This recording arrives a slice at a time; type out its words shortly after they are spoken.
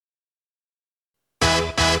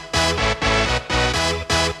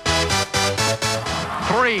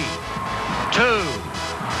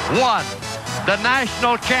1. The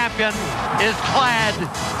national champion is clad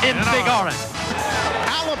in big orange.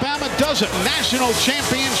 Alabama does it. National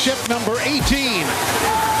championship number 18.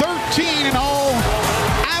 13 in all.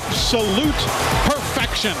 Absolute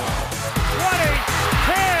perfection. 20,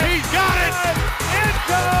 10, He's got it. end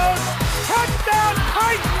zone, touchdown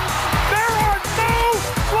Titans. There are no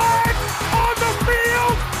flags on the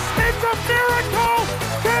field. It's a miracle.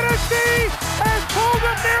 Tennessee has pulled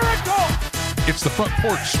a miracle. It's the Front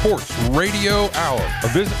Porch Sports Radio Hour, a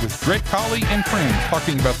visit with Greg Colley and friends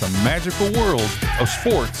talking about the magical world of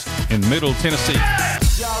sports in Middle Tennessee.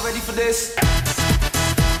 Y'all ready for this?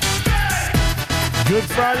 Good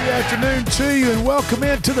Friday afternoon to you, and welcome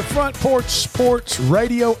into the Front Porch Sports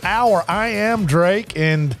Radio Hour. I am Drake,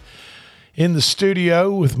 and in the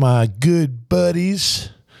studio with my good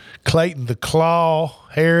buddies, Clayton the Claw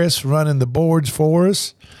Harris running the boards for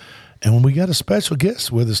us. And we got a special guest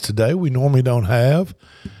with us today we normally don't have.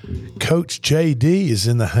 Coach JD is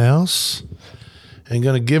in the house and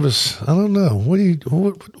going to give us, I don't know, what are you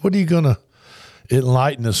going to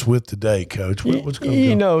enlighten us with today, Coach? What's going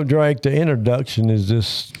You know, Drake, the introduction is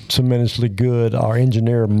just tremendously good. Our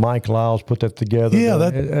engineer, Mike Lyles, put that together. Yeah,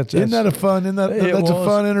 that's a fun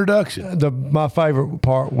introduction. My favorite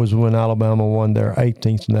part was when Alabama won their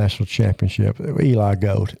 18th national championship. Eli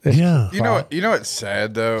Gold. Yeah. You know what's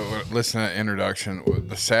sad, though? Listen to that introduction.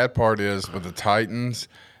 The sad part is with the Titans,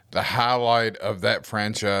 the highlight of that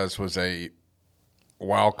franchise was a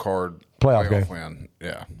wild card playoff win.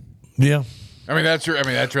 Yeah. Yeah. That's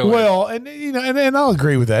really well, and you know, and I'll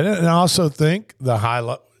agree with that. And I also think the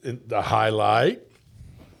highlight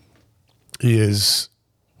is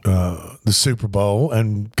the Super Bowl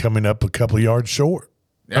and coming up a couple of yards short.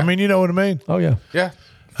 Yeah. I mean, you know what I mean? Oh yeah, yeah.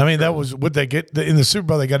 I mean, that was what they get in the Super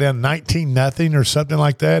Bowl. They got down 19-0 or something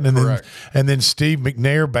like that, and then Steve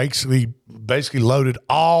McNair basically loaded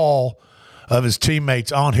all of his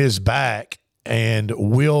teammates on his back and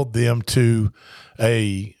willed them to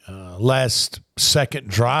a last-second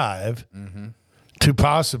drive to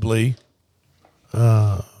possibly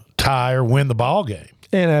tie or win the ball game.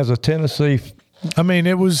 And as a Tennessee, I mean,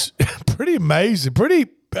 it was pretty amazing. It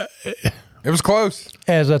was close.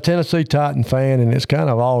 As a Tennessee Titan fan, and it's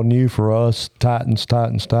kind of all new for us, Titans,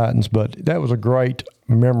 but that was a great,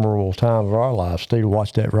 memorable time of our lives, Steve, to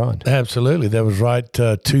watch that run. Absolutely. That was right,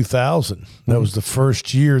 2000. That was the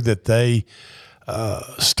first year that they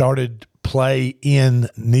started play in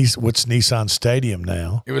what's Nissan Stadium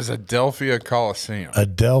now. It was Adelphia Coliseum.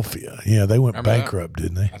 Adelphia. Yeah, they went bankrupt,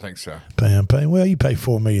 didn't they? I think so. Well, you pay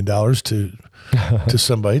 $4 million to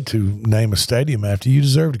somebody to name a stadium after you,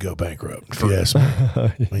 deserve to go bankrupt, if you ask me.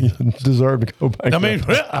 You deserve to go bankrupt. I mean,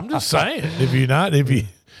 I'm just saying, if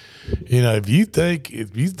you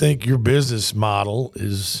think your business model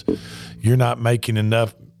is you're not making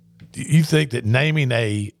enough, you think that naming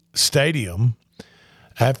a stadium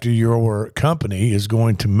after your company is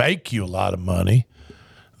going to make you a lot of money,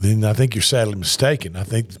 then I think you're sadly mistaken. I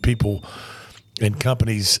think the people and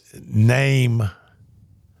companies name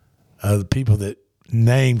the people that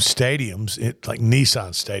name stadiums, like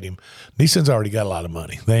Nissan Stadium. Nissan's already got a lot of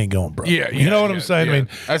money. They ain't going broke. Yeah, you know what I'm saying? Yeah. I mean,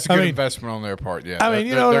 that's a good investment on their part. Yeah, I mean,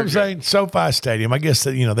 you know what I'm saying? SoFi Stadium. I guess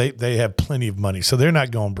that they have plenty of money, so they're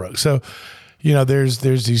not going broke. So. You know, there's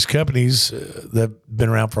these companies that have been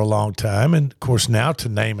around for a long time. And, of course, now to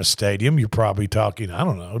name a stadium, you're probably talking, I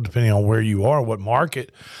don't know, depending on where you are, what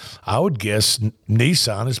market. I would guess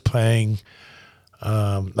Nissan is paying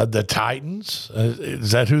the Titans.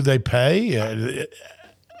 Is that who they pay?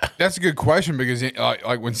 That's a good question because,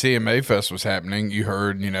 like when CMA Fest was happening, you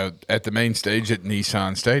heard, at the main stage at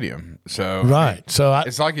Nissan Stadium. So right.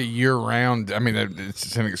 It's like a year-round. I mean,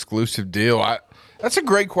 it's an exclusive deal. That's a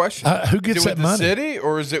great question. Who gets that money? Is it with the city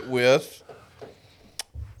or is it with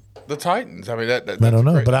the Titans? I mean, that's I don't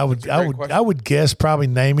know, great, but I would guess probably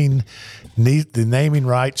naming the naming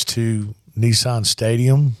rights to Nissan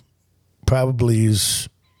Stadium probably is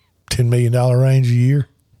 $10 million range a year.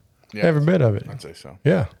 Yeah, every bit of it. I'd say so.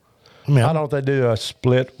 Yeah. I mean, I don't know if they do a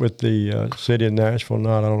split with the city of Nashville or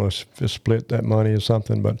not. I don't know if they split that money or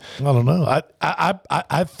something, but I don't know.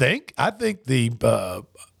 I think the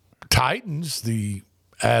Titans, the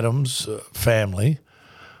Adams family,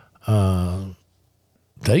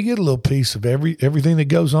 they get a little piece of everything that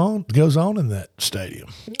goes on in that stadium.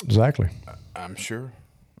 Exactly. I'm sure.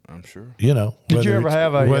 You know, did you ever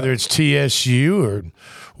have whether it's TSU or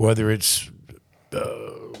whether it's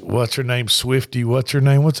what's her name, Swifty? What's her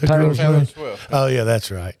name? What's that girl's name? Swift. Oh yeah,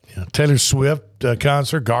 that's right. Yeah. Taylor Swift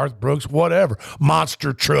concert, Garth Brooks, whatever.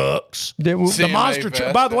 Monster trucks. The monster.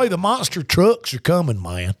 By the way, the monster trucks are coming,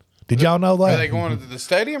 man. Did y'all know that? Are they going to the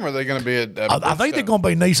stadium, or are they going to be at? I think they're going to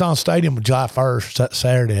be Nissan Stadium July 1st,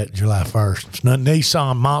 Saturday at July 1st. It's not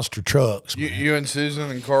Nissan monster trucks. You and Susan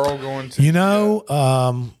and Carl going to?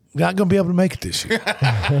 Not going to be able to make it this year.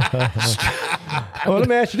 Well, let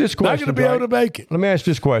me ask you this question. Not going to be able to make it. Let me ask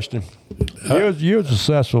you this question. You're a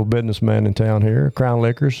successful businessman in town here, Crown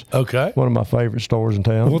Liquors. Okay. One of my favorite stores in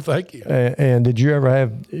town. Well, thank you. And did you ever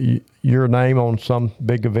have your name on some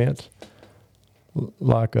big events,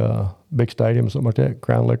 like a big stadium or something like that,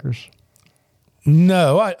 Crown Liquors?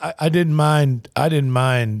 No, I didn't mind. I didn't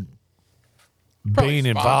mind being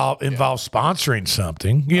involved sponsoring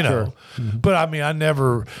something, you know. Sure. Mm-hmm. But I mean, I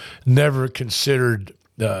never considered.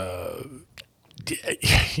 I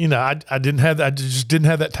didn't have that. I just didn't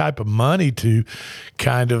have that type of money to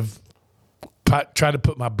kind of try to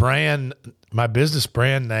put my business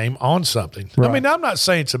brand name on something. Right. I mean, I'm not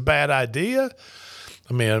saying it's a bad idea.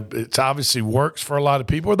 I mean, it's obviously works for a lot of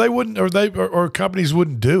people, or they wouldn't, or companies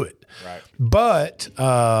wouldn't do it. Right. But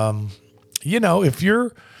if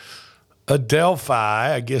you're a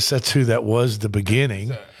Delphi, I guess that's who that was at the beginning,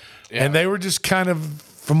 yeah. And they were just kind of,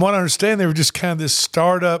 from what I understand, they were just kind of this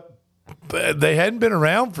startup. They hadn't been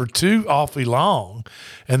around for too awfully long,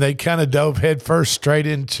 and they kind of dove headfirst straight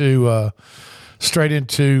into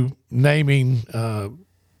naming,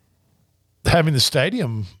 having the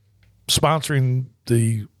stadium, sponsoring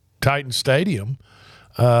the Titan Stadium.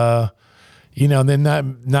 And then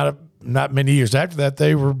not many years after that,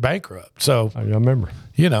 they were bankrupt. So I remember.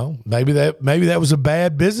 Maybe that was a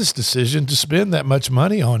bad business decision to spend that much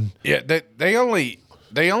money on. Yeah, they only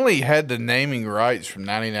had the naming rights from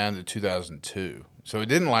 1999 to 2002, so it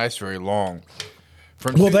didn't last very long.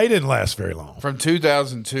 They didn't last very long. From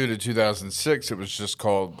 2002 to 2006, it was just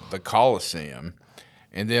called the Coliseum,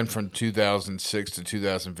 and then from 2006 to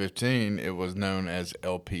 2015, it was known as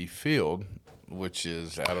LP Field, which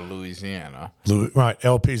is out of Louisiana. Right,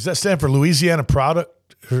 LP. Does that stand for Louisiana Product?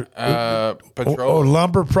 Or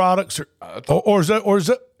lumber products, or is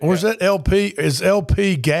that LP? Is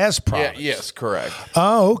LP gas products? Yeah, yes, correct.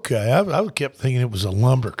 Oh, okay. I kept thinking it was a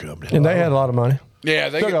lumber company. And they had a lot of money. Yeah,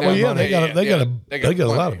 they got a lot of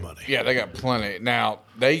money. Yeah, they got plenty. Now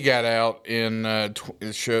they got out in it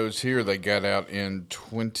shows here they got out in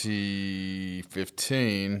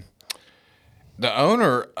 2015. The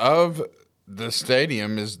owner of the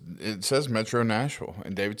stadium it says Metro Nashville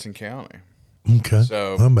in Davidson County. Okay.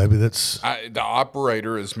 So well, maybe that's the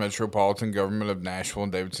operator is Metropolitan Government of Nashville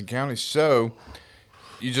and Davidson County. So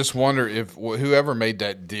you just wonder if whoever made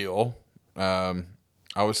that deal,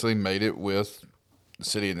 obviously made it with the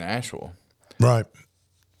city of Nashville. Right.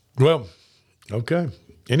 Well, okay.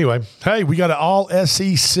 Anyway, hey, we got an all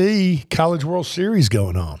SEC College World Series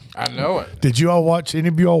going on. I know it. Did you all watch? Any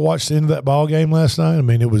of you all watch the end of that ball game last night? I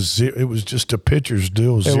mean, it was just a pitcher's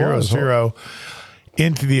duel, 0-0.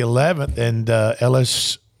 Into the 11th, and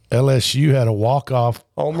LSU had a walk-off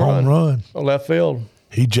home run. Left field.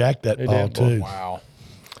 He jacked that ball, too. Wow.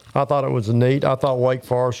 I thought it was neat. I thought Wake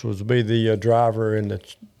Forest was to be the driver in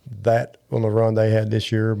that on the run they had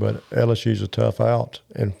this year, but LSU's a tough out,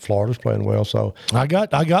 and Florida's playing well. So I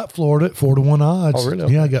got Florida at 4-1 odds. Oh,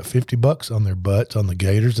 really? Yeah, I got $50 on their butts on the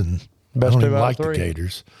Gators, and I don't even like the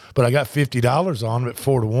Gators. But I got $50 on them at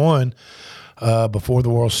 4-1. Before the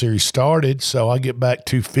World Series started, so I get back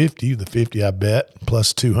 $250. The 50 I bet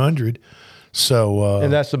plus 200. So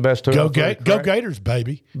and that's the best two. Go Gators,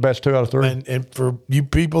 baby! Best 2 out of 3. And for you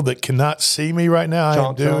people that cannot see me right now,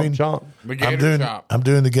 I'm doing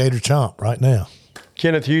the Gator Chomp right now.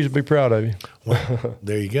 Kenneth Hughes would be proud of you. Well,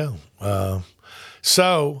 there you go.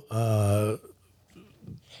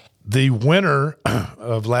 The winner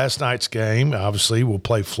of last night's game, obviously, will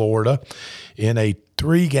play Florida in a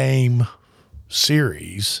 3-game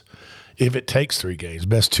series. If it takes 3 games,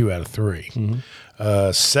 best 2 out of 3.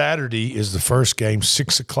 Mm-hmm. Saturday is the first game,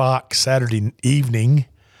 6 o'clock Saturday evening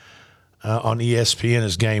on ESPN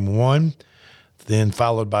is game 1. Then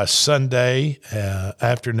followed by Sunday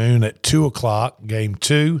afternoon at 2 o'clock, game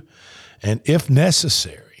 2. And if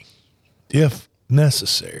necessary,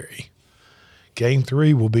 game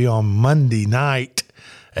 3 will be on Monday night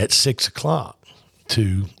at 6 o'clock.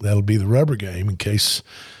 That'll be the rubber game in case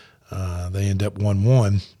they end up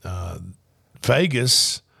 1-1.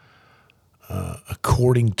 Vegas,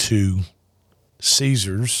 according to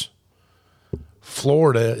Caesars,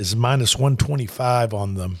 Florida is minus 125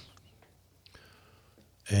 on them,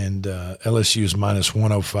 and LSU is minus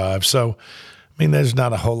 105. So, I mean, there's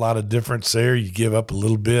not a whole lot of difference there. You give up a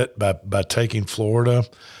little bit by taking Florida.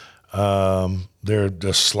 They're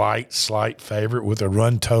the slight favorite with a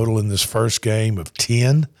run total in this first game of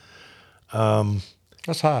 10.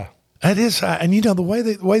 That's high. That is high. And you know the way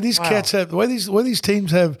these cats have, the way these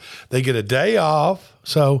teams have, they get a day off.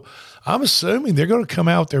 So I'm assuming they're going to come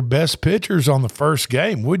out with their best pitchers on the first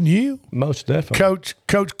game, wouldn't you? Most definitely.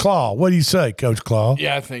 Coach Claw, what do you say, Coach Claw?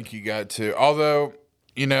 Yeah, I think you got to. Although,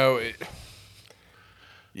 you know,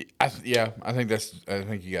 I think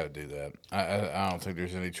you got to do that. I don't think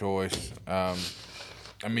there's any choice. I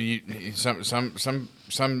mean,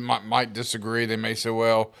 some might disagree. They may say,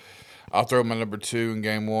 well, I'll throw my number 2 in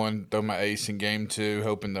game 1, throw my ace in game 2,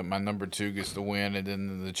 hoping that my number 2 gets the win, and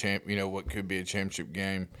then what could be a championship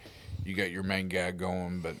game, you got your main guy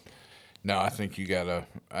going. But no, I think you got to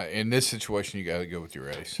in this situation you got to go with your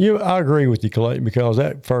ace. I agree with you, Clayton, because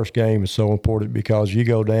that first game is so important because you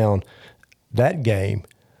go down that game,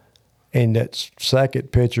 and that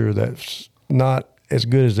second pitcher that's not as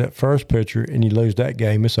good as that first pitcher, and you lose that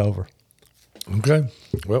game, it's over. Okay.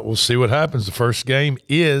 Well, we'll see what happens. The first game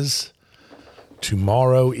is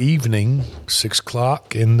tomorrow evening, 6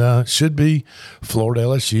 o'clock, and should be Florida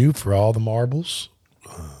LSU for all the marbles.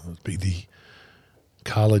 It'll be the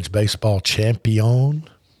college baseball champion.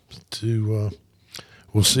 We'll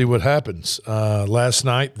see what happens. Last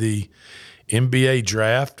night, the NBA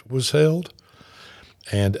draft was held,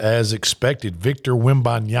 and as expected, Victor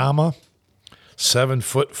Wembanyama,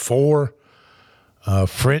 7'4",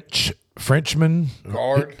 Frenchman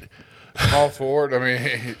guard, small forward. I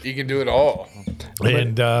mean, he can do it all.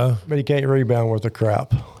 And but he can't rebound worth a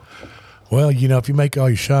crap. Well, you know, if you make all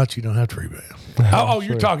your shots, you don't have to rebound.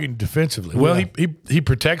 You're talking defensively. Well, he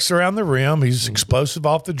protects around the rim. He's explosive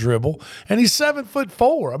off the dribble, and he's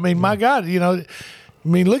 7'4". I mean, my God, you know. I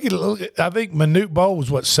mean, look at. I think Manute Bol was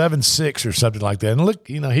 7'6" or something like that. And look,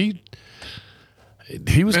 you know, he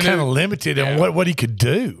was kind of limited in what he could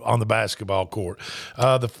do on the basketball court.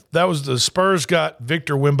 That was the Spurs got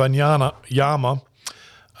Victor Wembanyama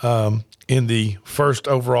in the first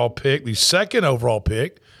overall pick. The second overall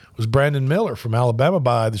pick was Brandon Miller from Alabama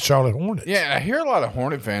by the Charlotte Hornets. Yeah, I hear a lot of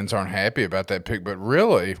Hornet fans aren't happy about that pick, but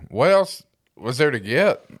really, what else was there to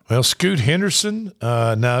get? Well, Scoot Henderson.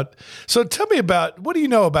 So tell me about, what do you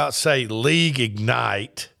know about, say, League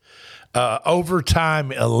Ignite?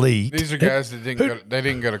 Overtime elite. These are guys that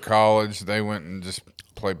didn't go to college. They went and just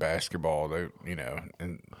play basketball. So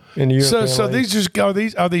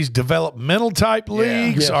these are these developmental type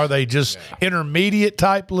leagues? Yes. Are they just intermediate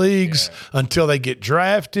type leagues until they get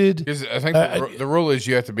drafted? Because I think the rule is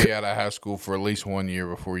you have to be out of high school for at least 1 year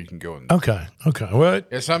before you can go in. Okay. Well,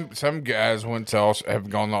 some guys have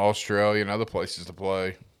gone to Australia and other places to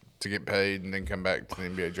play to get paid and then come back to the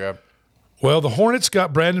NBA draft. Well, the Hornets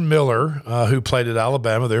got Brandon Miller, who played at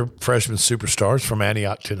Alabama. They're freshman superstars from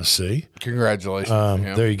Antioch, Tennessee. Congratulations to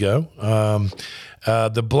him. There you go.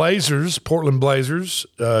 The Blazers, Portland Blazers,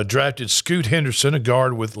 drafted Scoot Henderson, a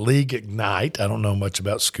guard with League Ignite. I don't know much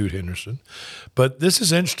about Scoot Henderson, but this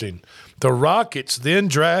is interesting. The Rockets then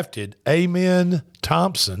drafted Amen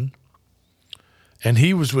Thompson, and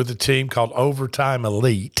he was with a team called Overtime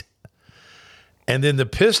Elite. And then the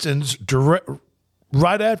Pistons,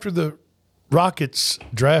 right after the Rockets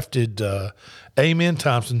drafted Amen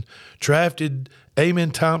Thompson, drafted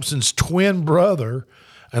Amen Thompson's twin brother,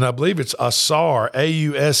 and I believe it's Asar,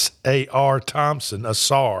 A-U-S-A-R Thompson,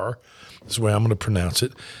 Asar, that's the way I'm going to pronounce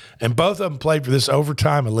it. And both of them played for this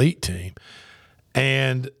Overtime Elite team.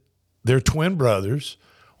 And they're twin brothers.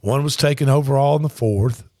 One was taken overall in the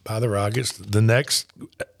 4th by the Rockets. The next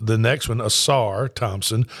one, Asar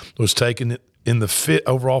Thompson, was taken in the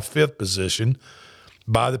overall 5th position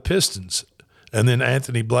by the Pistons. And then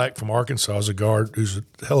Anthony Black from Arkansas is a guard who's a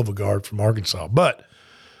hell of a guard from Arkansas. But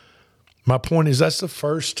my point is that's the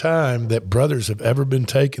first time that brothers have ever been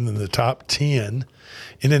taken in the top 10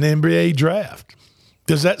 in an NBA draft.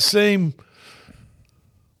 Does that seem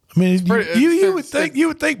 – I mean, you would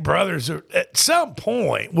think brothers at some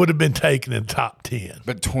point would have been taken in the top 10.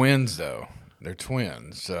 But twins, though. They're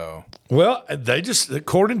twins, so. Well, they just –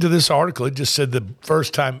 according to this article, it just said the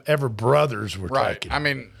first time ever brothers were taken. I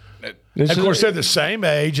mean – of course, they're the same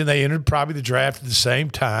age, and they entered probably the draft at the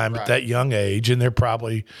same time at that young age, and they're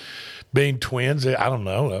probably being twins. I don't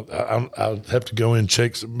know. I'll have to go in and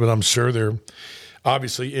check, but I'm sure they're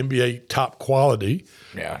obviously NBA top quality.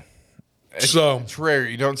 Yeah. It's rare.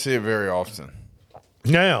 You don't see it very often.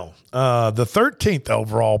 Now, the 13th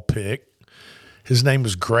overall pick, his name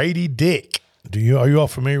was Grady Dick. Are you all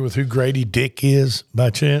familiar with who Grady Dick is by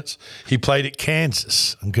chance? He played at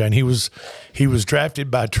Kansas. Okay, and he was drafted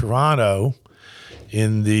by Toronto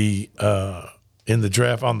in the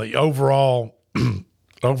draft on the overall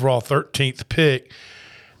 13th pick,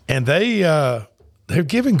 and they're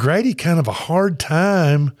giving Grady kind of a hard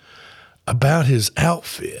time about his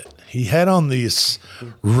outfit. he had on this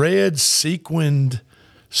red sequined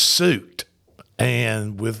suit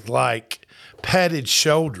and with like padded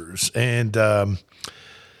shoulders. And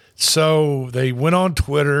so they went on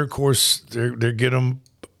Twitter. Of course, they're getting him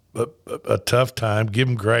a tough time,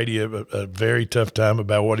 giving Grady a very tough time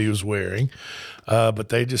about what he was wearing. But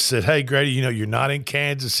they just said, hey, Grady, you're not in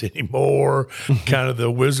Kansas anymore, kind of the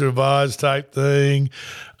Wizard of Oz type thing.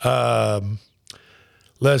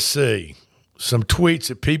 Let's see. Some tweets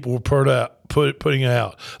that people were putting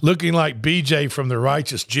out, looking like BJ from the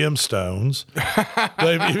Righteous Gemstones.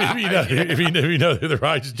 if you know the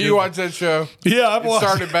Righteous Gemstones. Do you watch that show? Yeah, I've watched it.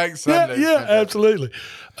 Started back Sunday. Yeah, absolutely.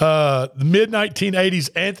 The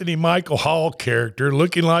mid-1980s Anthony Michael Hall character,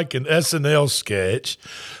 looking like an SNL sketch,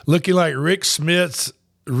 looking like Rick Smits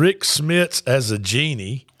as a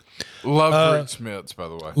genie. Love Rick Smits, by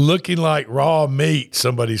the way. Looking like raw meat,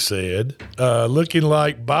 somebody said. Looking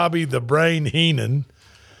like Bobby the Brain Heenan,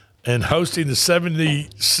 and hosting the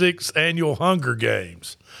 76th annual Hunger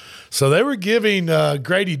Games. So they were giving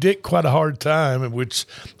Grady Dick quite a hard time, which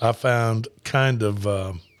I found kind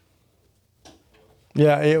of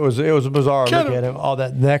yeah, it was bizarre. Look at him, all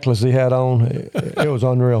that necklace he had on. It was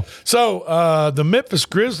unreal. So the Memphis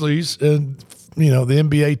Grizzlies, the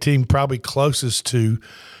NBA team probably closest to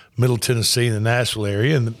Middle Tennessee and the Nashville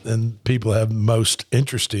area, and people have most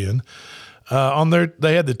interest in. They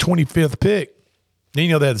had the 25th pick. They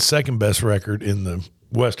had the second best record in the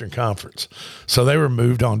Western Conference, so they were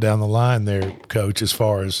moved on down the line there, Coach, as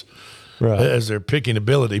far as their picking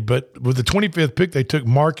ability. But with the 25th pick, they took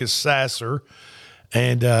Marcus Sasser,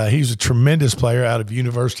 and he's a tremendous player out of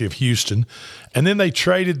University of Houston. And then they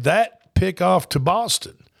traded that pick off to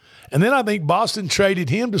Boston, and then I think Boston traded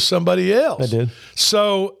him to somebody else. They did.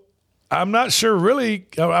 So I'm not sure really.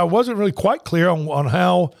 I wasn't really quite clear on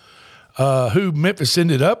how who Memphis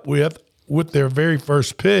ended up with their very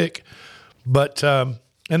first pick, but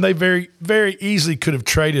and they very, very easily could have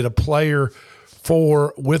traded a player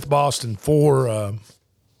with Boston for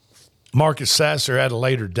Marcus Sasser at a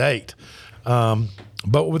later date.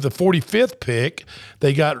 But with the 45th pick,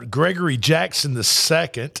 they got Gregory Jackson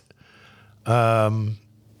II, and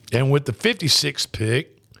with the 56th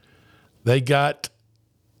pick, they got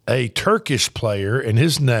a Turkish player, and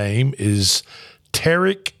his name is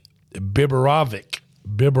Tarek Biberovic.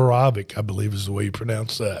 Biberovic, I believe is the way you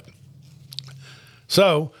pronounce that.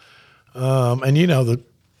 So, and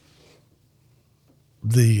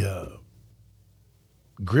the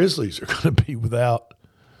Grizzlies are going to be without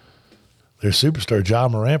their superstar Ja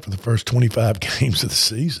Morant for the first 25 games of the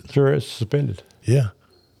season. Sure, it's suspended. Yeah,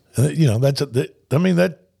 and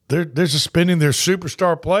they're suspending their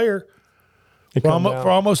superstar player for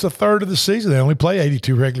almost a third of the season. They only play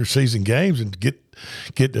 82 regular season games and get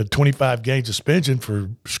a 25 game suspension for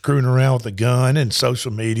screwing around with a gun and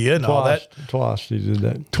social media and all that. Twice he did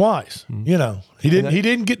that. Twice, he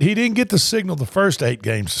didn't get the signal the first 8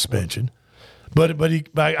 game suspension, but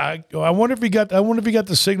I wonder if he got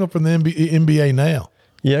the signal from the NBA now.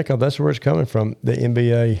 Yeah, because that's where it's coming from, the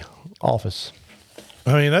NBA office.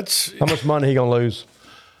 I mean, that's how much money he gonna lose.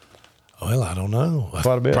 Well, I don't know.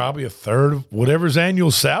 Quite a bit. Probably a third of whatever his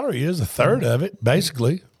annual salary is. A third of it,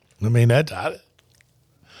 basically. I mean, that's.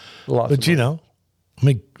 But and you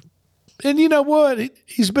know what?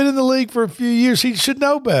 He's been in the league for a few years. He should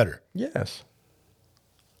know better. Yes.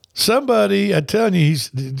 Somebody, I'm telling you,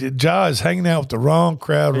 Ja is hanging out with the wrong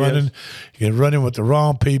crowd, running with the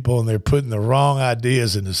wrong people, and they're putting the wrong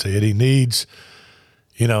ideas in his head. He needs,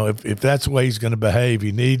 if that's the way he's going to behave,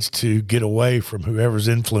 he needs to get away from whoever's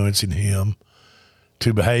influencing him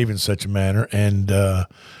to behave in such a manner and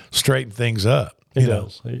straighten things up. He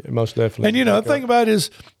does. Most definitely. And, the thing about it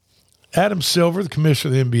is, Adam Silver, the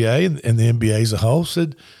commissioner of the NBA and the NBA as a whole,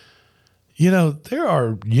 said, there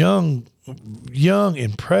are young,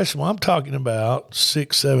 impressionable. I'm talking about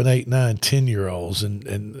 6, 7, 8, 9, 10-year-olds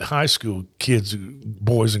and high school kids,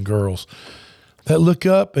 boys and girls, that look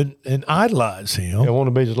up and idolize him. They want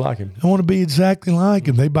to be just like him. They want to be exactly like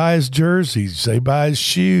him. They buy his jerseys. They buy his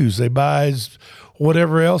shoes. They buy his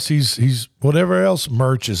whatever else whatever else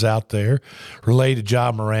merch is out there related to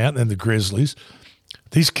Ja Morant and the Grizzlies.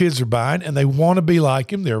 These kids are buying, and they want to be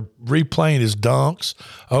like him. They're replaying his dunks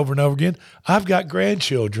over and over again. I've got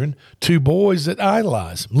grandchildren, 2 boys that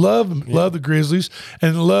idolize him, love the Grizzlies,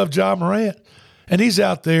 and love Ja Morant. And he's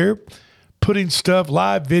out there putting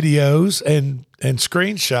live videos and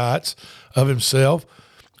screenshots of himself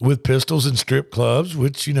with pistols and strip clubs,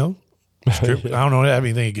 which, I don't have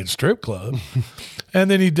anything against strip clubs.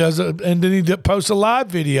 And then he posts a live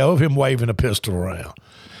video of him waving a pistol around.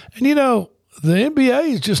 And, the NBA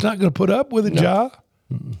is just not going to put up with it, Ja.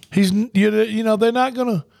 He's, they're not going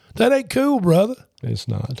to. That ain't cool, brother. It's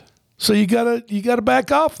not. So you gotta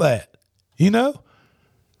back off that.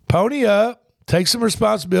 Pony up, take some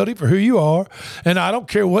responsibility for who you are, and I don't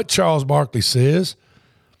care what Charles Barkley says.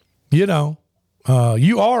 You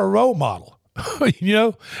are a role model.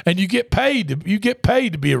 And you get paid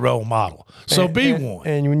to be a role model. So be one.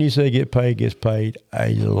 And when you say gets paid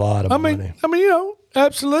a lot of money.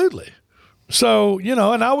 Absolutely. So,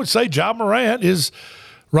 and I would say Ja Morant is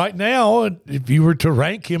right now, if you were to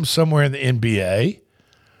rank him somewhere in the NBA,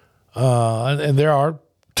 and there are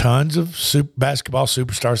tons of basketball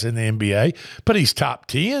superstars in the NBA, but he's top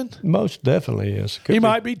 10. Most definitely is. He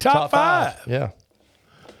might be top 5. Yeah.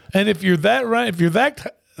 And if you're that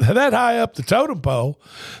high up the totem pole,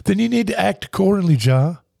 then you need to act accordingly,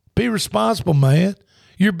 Ja. Be responsible, man.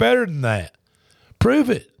 You're better than that. Prove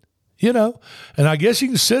it. And I guess you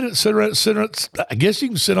can sit I guess you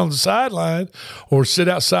can sit on the sideline or sit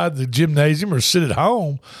outside the gymnasium or sit at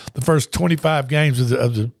home the first 25 games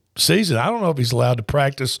of the season. I don't know if he's allowed to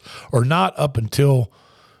practice or not up until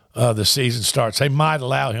the season starts. They might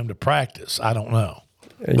allow him to practice. I don't know.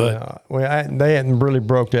 But they hadn't really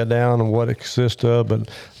broke that down and what it consists of, but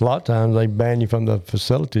a lot of times they ban you from the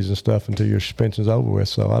facilities and stuff until your suspension's over with.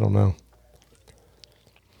 So I don't know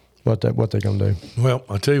what they're going to do. Well,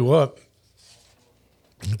 I'll tell you what.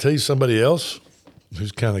 I'll tell you somebody else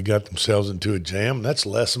who's kind of got themselves into a jam, and that's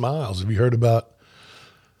Les Miles. Have you heard about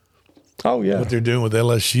what they're doing with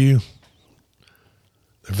LSU?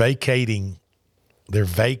 They're vacating,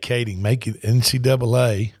 making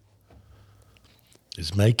NCAA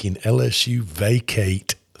is making LSU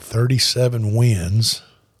vacate 37 wins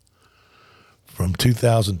from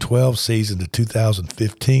 2012 season to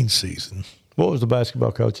 2015 season. What was the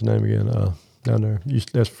basketball coach's name again down there?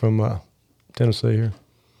 That's from Tennessee here.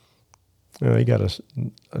 He got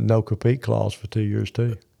a no-compete clause for 2 years,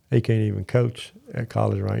 too. He can't even coach at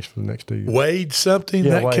college ranks for the next 2 years. Wade something?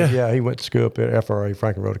 Yeah, Wade, he went to school up at FRA,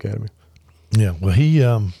 Franklin Road Academy. Yeah, well, he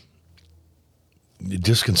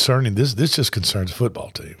just concerning this just concerns the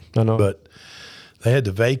football team. I know. But they had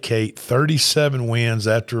to vacate 37 wins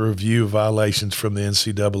after a review of violations from the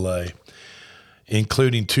NCAA,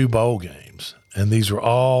 including 2 bowl games. And these were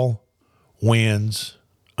all wins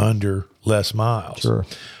under Les Miles. Sure.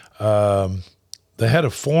 They had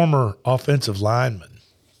a former offensive lineman,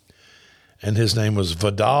 and his name was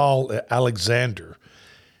Vidal Alexander.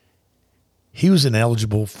 He was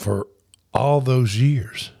ineligible for all those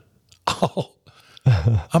years. All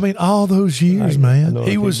those years, man. I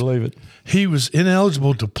can't believe it. He was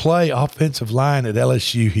ineligible to play offensive line at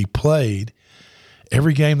LSU. He played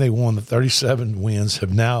every game they won. The 37 wins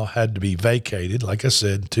have now had to be vacated, like I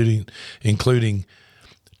said, including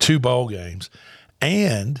 2 bowl games.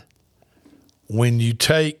 And when you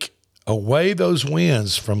take away those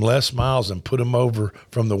wins from Les Miles and put them over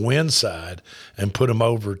from the win side and put them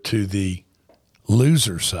over to the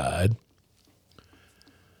loser side,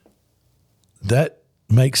 that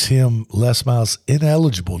makes him, Les Miles,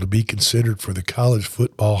 ineligible to be considered for the College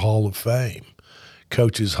Football Hall of Fame,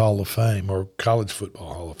 Coaches Hall of Fame, or College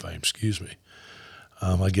Football Hall of Fame, excuse me.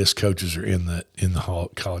 I guess coaches are in the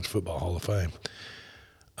College Football Hall of Fame,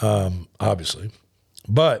 obviously.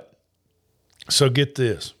 But, so get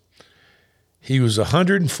this. He was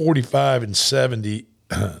 145 and 70.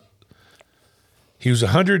 He was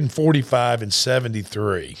 145 and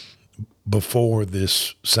 73 before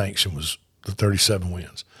this sanction was the 37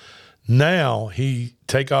 wins. Now he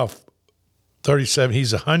take off 37.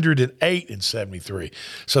 He's 108 and 73.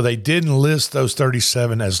 So they didn't list those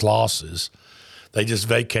 37 as losses. They just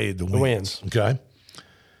vacated the wins. Okay.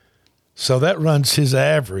 So that runs his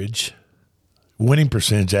winning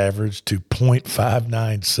percentage average to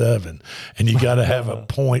 .597. And you got to have a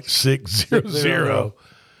 .600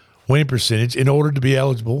 winning percentage in order to be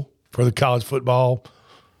eligible for the College Football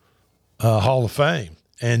Hall of Fame.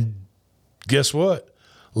 And guess what,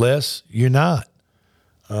 Les? You're not.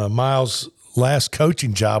 Miles' last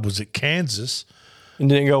coaching job was at Kansas. And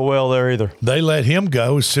didn't go well there either. They let him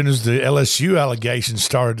go as soon as the LSU allegations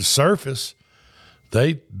started to surface.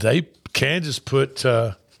 Kansas put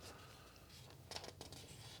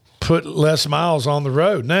Les Miles on the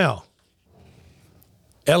road. Now,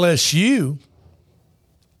 LSU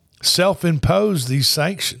self-imposed these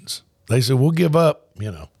sanctions. They said, we'll give up,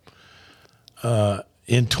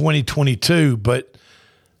 in 2022, but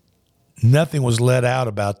nothing was let out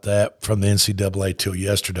about that from the NCAA till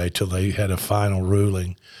yesterday, till they had a final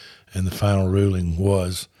ruling, and the final ruling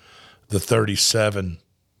was the 37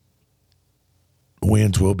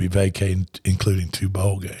 wins will be vacated, including 2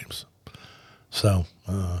 bowl games. So,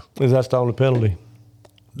 is that the only penalty?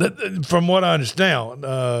 From what I understand,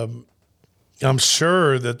 I'm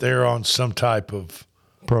sure that they're on some type of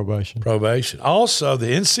probation. Also, the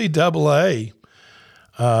NCAA,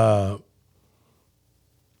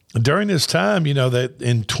 during this time, that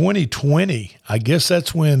in 2020, I guess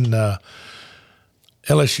that's when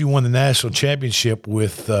LSU won the national championship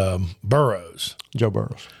with Burrows. Joe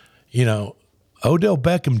Burrows. Odell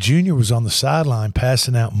Beckham Jr. was on the sideline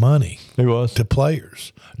passing out money. He was. To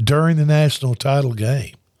players during the national title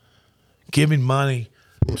game, giving money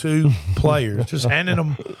to players, just handing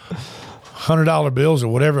them $100 bills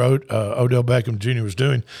or whatever Odell Beckham Jr. was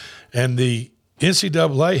doing. And the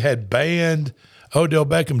NCAA had banned Odell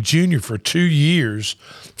Beckham Jr. for 2 years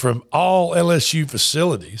from all LSU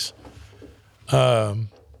facilities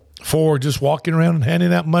for just walking around and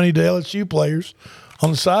handing out money to LSU players on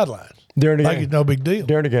the sidelines. During the game. It's no big deal.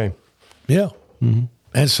 During the game. Yeah. Mm-hmm.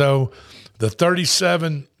 And so the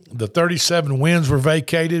 37 wins were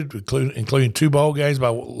vacated, including 2 bowl games by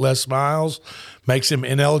Les Miles, makes him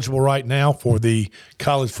ineligible right now for the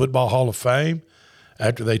College Football Hall of Fame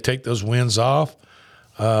after they take those wins off.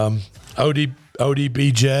 ODBJ.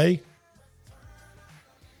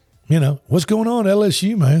 What's going on at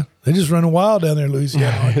LSU, man? They're just running wild down there in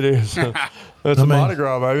Louisiana. It is. It's Mardi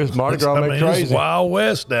Gras, baby. It's Mardi Gras make crazy. It's Wild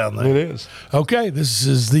West down there. It is. Okay, this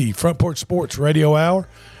is the Front Porch Sports Radio Hour.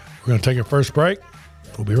 We're going to take our first break.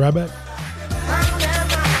 We'll be right back.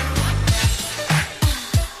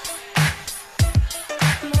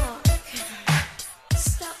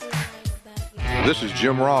 This is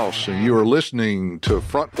Jim Ross, and you are listening to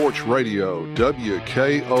Front Porch Radio,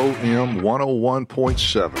 WKOM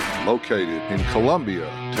 101.7, located in Columbia,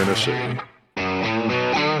 Tennessee.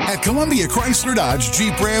 At Columbia Chrysler Dodge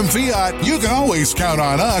Jeep Ram Fiat, you can always count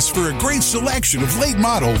on us for a great selection of late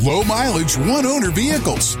model, low mileage, one owner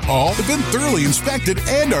vehicles. All have been thoroughly inspected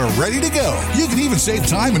and are ready to go. You can even save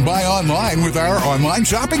time and buy online with our online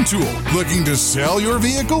shopping tool. Looking to sell your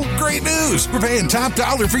vehicle? Great news! We're paying top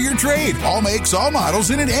dollar for your trade. All makes, all models,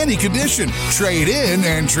 and in any condition. Trade in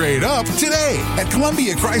and trade up today. At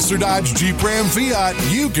Columbia Chrysler Dodge Jeep Ram Fiat,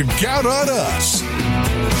 you can count on us.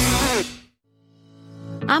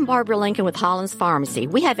 I'm Barbara Lincoln with Hollins Pharmacy.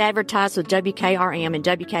 We have advertised with WKRM and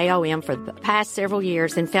WKOM for the past several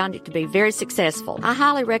years and found it to be very successful. I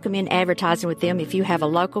highly recommend advertising with them if you have a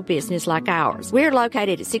local business like ours. We're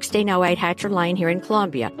located at 1608 Hatcher Lane here in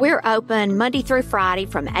Columbia. We're open Monday through Friday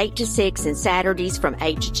from 8 to 6 and Saturdays from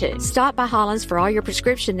 8 to 2. Stop by Hollins for all your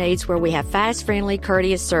prescription needs where we have fast, friendly,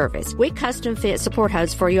 courteous service. We custom fit support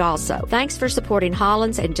hose for you also. Thanks for supporting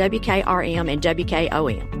Hollins and WKRM and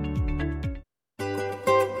WKOM.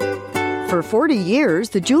 For 40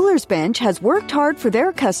 years, the Jewelers Bench has worked hard for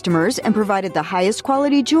their customers and provided the highest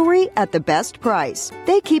quality jewelry at the best price.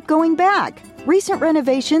 They keep going back. Recent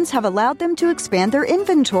renovations have allowed them to expand their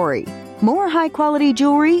inventory. More high-quality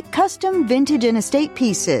jewelry, custom vintage and estate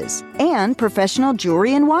pieces, and professional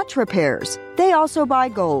jewelry and watch repairs. They also buy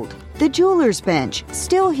gold. The Jewelers Bench,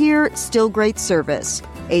 still here, still great service.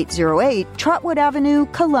 808 Trotwood Avenue,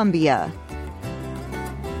 Columbia.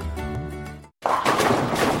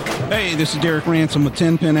 Hey, this is Derek Ransom with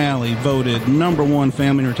 10 Pin Alley, voted #1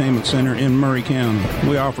 family entertainment center in Murray County.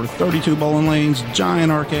 We offer 32 bowling lanes, giant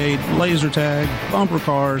arcade, laser tag, bumper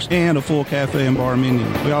cars, and a full cafe and bar menu.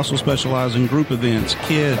 We also specialize in group events,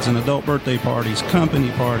 kids and adult birthday parties, company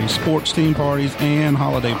parties, sports team parties, and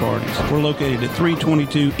holiday parties. We're located at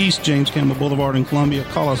 322 East James Campbell Boulevard in Columbia.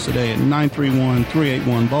 Call us today at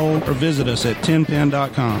 931-381-BOWL or visit us at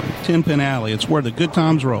 10pin.com. 10 Pin Alley, it's where the good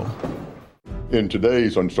times roll. In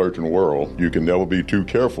today's uncertain world, you can never be too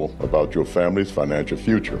careful about your family's financial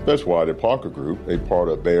future. That's why the Parker Group, a part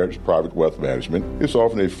of Baird's Private Wealth Management, is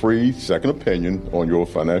offering a free second opinion on your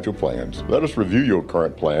financial plans. Let us review your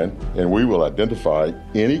current plan, and we will identify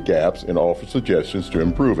any gaps and offer suggestions to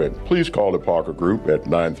improve it. Please call the Parker Group at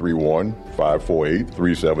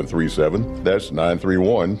 931-548-3737. That's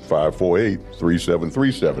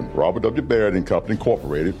 931-548-3737. Robert W. Baird & Company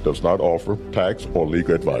Incorporated does not offer tax or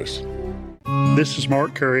legal advice. This is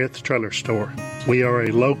Mark Curry at the Trailer Store. We are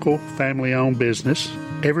a local, family-owned business.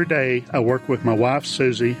 Every day, I work with my wife,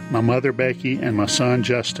 Susie, my mother, Becky, and my son,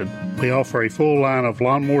 Justin. We offer a full line of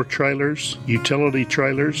lawnmower trailers, utility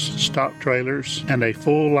trailers, stock trailers, and a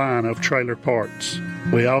full line of trailer parts.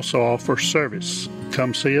 We also offer service.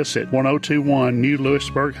 Come see us at 1021 New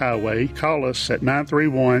Lewisburg Highway. Call us at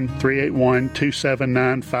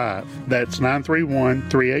 931-381-2795. That's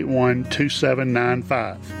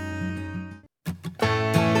 931-381-2795.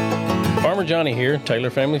 Farmer Johnny here,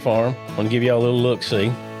 Taylor Family Farm. I want to give y'all a little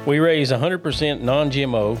look-see. We raise 100%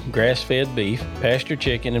 non-GMO, grass-fed beef, pasture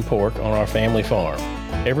chicken, and pork on our family farm.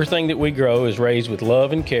 Everything that we grow is raised with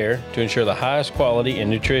love and care to ensure the highest quality and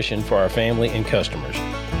nutrition for our family and customers.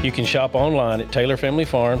 You can shop online at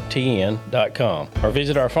TaylorFamilyFarmTN.com or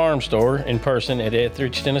visit our farm store in person at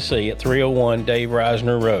Etheridge, Tennessee at 301 Dave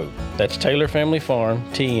Reisner Road. That's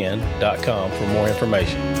TaylorFamilyFarmTN.com for more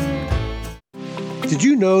information. Did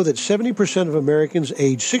you know that 70% of Americans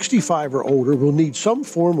age 65 or older will need some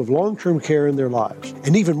form of long-term care in their lives?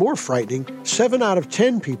 And even more frightening, 7 out of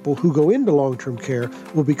 10 people who go into long-term care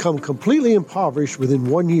will become completely impoverished within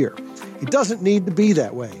 1 year. It doesn't need to be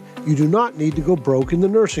that way. You do not need to go broke in the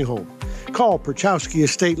nursing home. Call Perchowski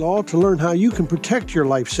Estate Law to learn how you can protect your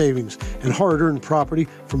life savings and hard-earned property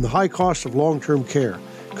from the high cost of long-term care.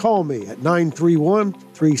 Call me at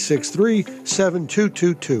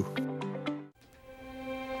 931-363-7222.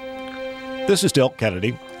 This is Del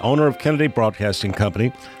Kennedy, owner of Kennedy Broadcasting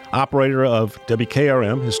Company, operator of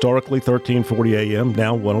WKRM, historically 1340 AM,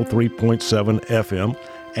 now 103.7 FM,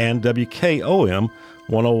 and WKOM,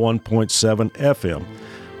 101.7 FM.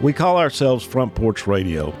 We call ourselves Front Porch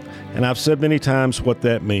Radio, and I've said many times what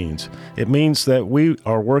that means. It means that we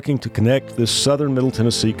are working to connect this southern Middle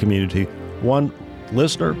Tennessee community, one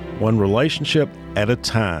listener, one relationship at a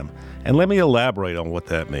time. And let me elaborate on what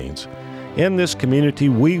that means. In this community,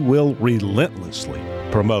 we will relentlessly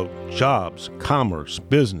promote jobs, commerce,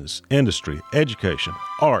 business, industry, education,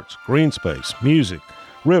 arts, green space, music,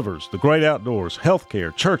 rivers, the great outdoors,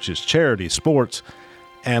 healthcare, churches, charities, sports,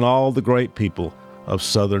 and all the great people of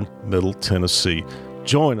southern Middle Tennessee.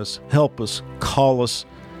 Join us, help us, call us.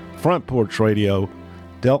 Front Porch Radio,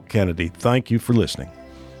 Del Kennedy, thank you for listening.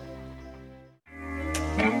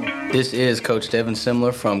 This is Coach Devin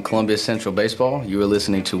Simler from Columbia Central Baseball. You are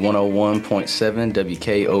listening to 101.7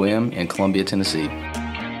 WKOM in Columbia, Tennessee.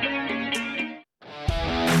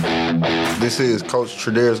 This is Coach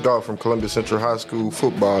Tredaris Goff from Columbia Central High School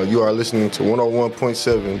Football. You are listening to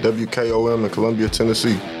 101.7 WKOM in Columbia,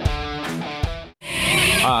 Tennessee.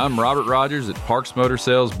 Hi, I'm Robert Rogers at Parks Motor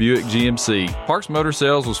Sales Buick GMC. Parks Motor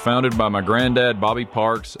Sales was founded by my granddad, Bobby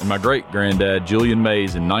Parks, and my great-granddad, Julian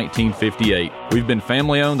Mays, in 1958. We've been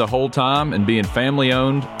family-owned the whole time, and being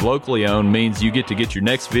family-owned, locally-owned means you get to get your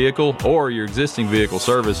next vehicle or your existing vehicle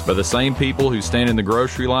serviced by the same people who stand in the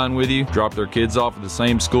grocery line with you, drop their kids off at the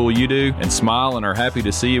same school you do, and smile and are happy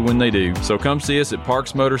to see you when they do. So come see us at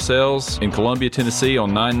Parks Motor Sales in Columbia, Tennessee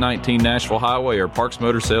on 919 Nashville Highway or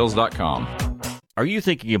parksmotorsales.com. Are you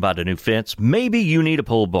thinking about a new fence? Maybe you need a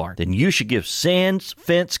pole barn. Then you should give Sands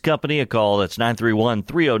Fence Company a call. That's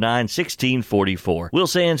 931-309-1644. Will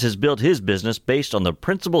Sands has built his business based on the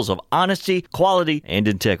principles of honesty, quality, and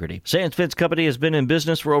integrity. Sands Fence Company has been in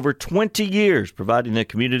business for over 20 years, providing the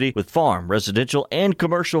community with farm, residential, and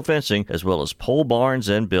commercial fencing, as well as pole barns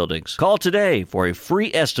and buildings. Call today for a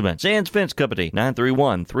free estimate. Sands Fence Company,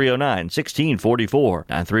 931-309-1644.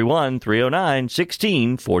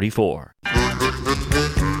 931-309-1644.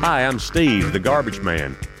 Hi, I'm Steve, the Garbage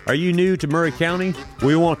Man. Are you new to Maury County?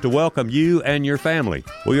 We want to welcome you and your family.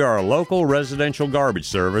 We are a local residential garbage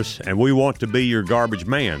service, and we want to be your garbage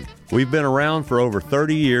man. We've been around for over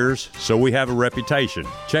 30 years, so we have a reputation.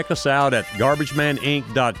 Check us out at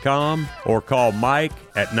garbagemaninc.com or call Mike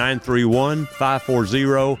at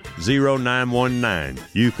 931-540-0919.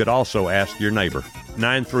 You could also ask your neighbor.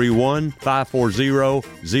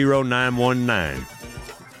 931-540-0919.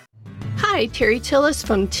 Hi, Terry Tillis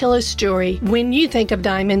from Tillis Jewelry. When you think of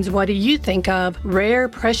diamonds, what do you think of? Rare,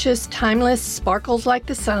 precious, timeless, sparkles like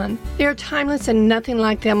the sun. They're timeless and nothing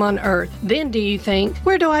like them on earth. Then do you think,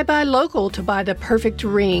 where do I buy local to buy the perfect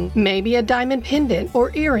ring? Maybe a diamond pendant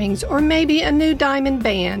or earrings or maybe a new diamond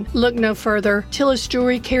band. Look no further. Tillis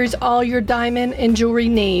Jewelry carries all your diamond and jewelry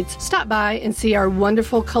needs. Stop by and see our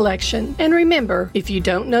wonderful collection. And remember, if you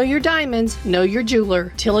don't know your diamonds, know your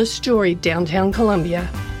jeweler. Tillis Jewelry, downtown Columbia.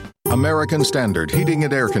 American Standard Heating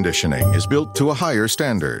and Air Conditioning is built to a higher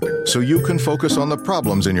standard, so you can focus on the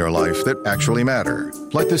problems in your life that actually matter,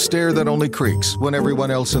 like the stair that only creaks when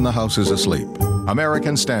everyone else in the house is asleep.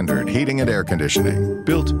 American Standard Heating and Air Conditioning,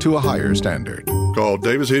 built to a higher standard. Call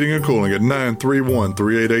Davis Heating and Cooling at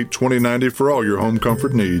 931-388-2090 for all your home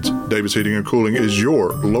comfort needs. Davis Heating and Cooling is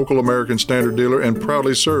your local American Standard dealer and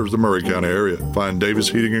proudly serves the Maury County area. Find Davis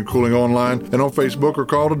Heating and Cooling online and on Facebook or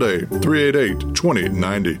call today,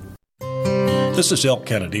 388-2090. This is Elk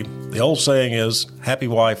Kennedy. The old saying is, happy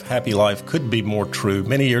wife, happy life couldn't be more true.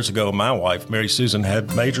 Many years ago, my wife, Mary Susan,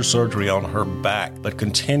 had major surgery on her back, but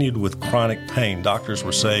continued with chronic pain. Doctors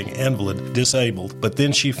were saying invalid, disabled. But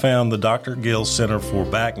then she found the Dr. Gill Center for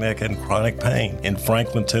Back, Neck, and Chronic Pain in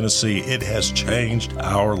Franklin, Tennessee. It has changed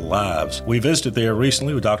our lives. We visited there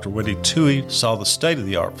recently with Dr. Wendy Toohey, saw the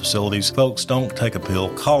state-of-the-art facilities. Folks, don't take a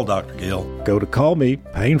pill. Call Dr. Gill. Go to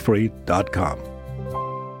callmepainfree.com.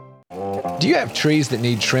 Do you have trees that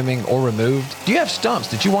need trimming or removed? Do you have stumps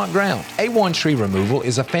that you want ground? A1 Tree Removal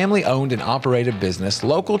is a family-owned and operated business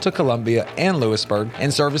local to Columbia and Lewisburg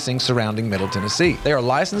and servicing surrounding Middle Tennessee. They are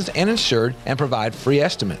licensed and insured and provide free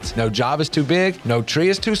estimates. No job is too big, no tree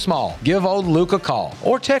is too small. Give old Luke a call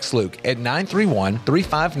or text Luke at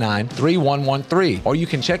 931-359-3113, or you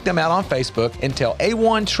can check them out on Facebook and tell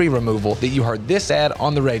A1 Tree Removal that you heard this ad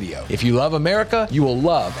on the radio. If you love America, you will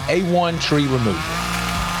love A1 Tree Removal.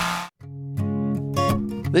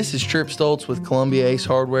 This is Trip Stoltz with Columbia Ace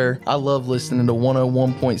Hardware. I love listening to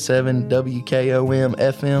 101.7 WKOM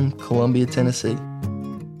FM, Columbia, Tennessee.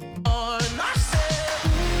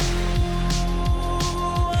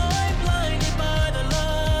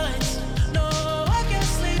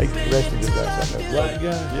 Hey, the rest of the guys I know. Right,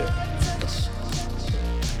 guys? Yeah.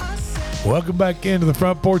 Welcome back into the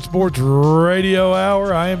Front Porch Sports Radio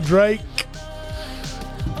Hour. I am Drake.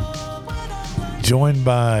 Joined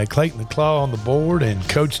by Clayton the Claw on the board and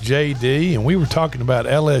Coach JD, and we were talking about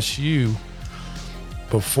LSU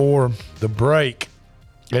before the break.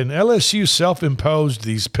 And LSU self-imposed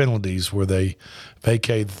these penalties where they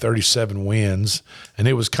vacated 37 wins, and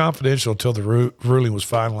it was confidential until the ruling was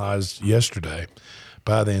finalized yesterday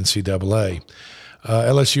by the NCAA.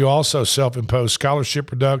 LSU also self-imposed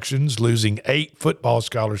scholarship reductions, losing 8 football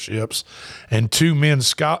scholarships and 2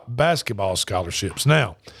 men's basketball scholarships.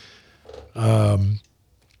 Now, the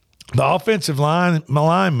offensive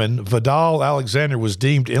lineman, Vidal Alexander, was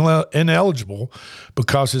deemed ineligible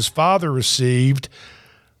because his father received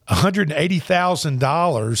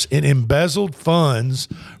 $180,000 in embezzled funds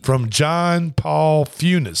from John Paul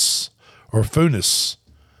Funes.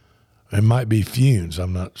 It might be Funes.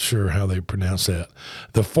 I'm not sure how they pronounce that.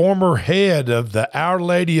 The former head of the Our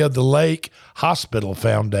Lady of the Lake Hospital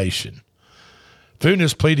Foundation.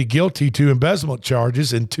 Funes pleaded guilty to embezzlement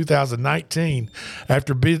charges in 2019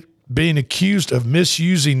 after being accused of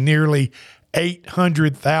misusing nearly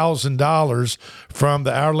 $800,000 from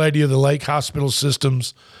the Our Lady of the Lake Hospital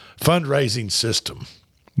System's fundraising system.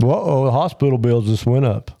 Whoa, the hospital bills just went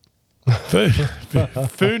up.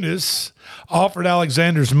 Funes offered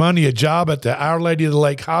Alexander's money a job at the Our Lady of the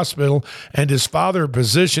Lake Hospital and his father a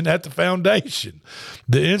position at the foundation.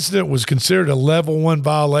 The incident was considered a Level 1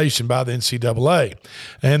 violation by the NCAA,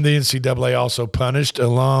 and the NCAA also punished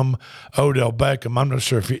alum Odell Beckham. I'm not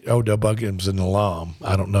sure if Odell Beckham's an alum.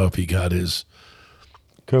 I don't know if he got his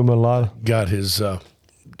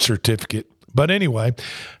certificate. But anyway,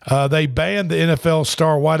 they banned the NFL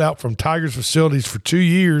star wideout from Tigers facilities for 2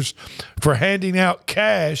 years for handing out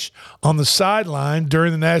cash on the sideline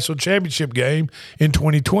during the national championship game in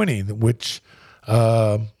 2020, which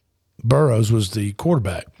Burrows was the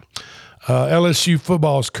quarterback. LSU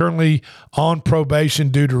football is currently on probation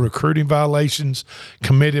due to recruiting violations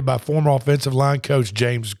committed by former offensive line coach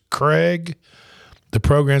James Craig. The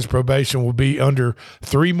program's probation will be under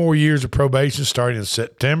 3 more years of probation starting in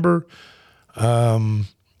September.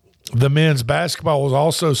 The men's basketball was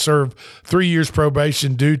also served 3 years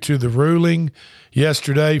probation due to the ruling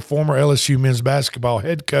yesterday. Former LSU men's basketball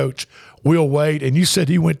head coach Will Wade, and you said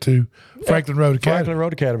he went to Franklin Road Academy. Franklin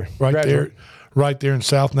Road Academy. Right there in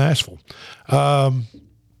South Nashville.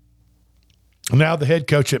 Now the head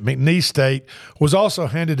coach at McNeese State was also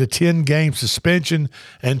handed a 10-game suspension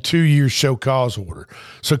and 2 years show cause order.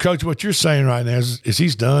 So, Coach, what you're saying right now is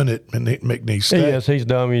he's done at McNeese State. Yes, he's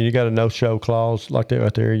done. I mean, you got a no-show clause like that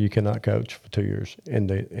right there. You cannot coach for 2 years in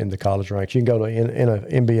the college ranks. You can go to in a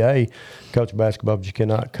NBA, coach basketball, but you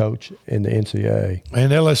cannot coach in the NCAA.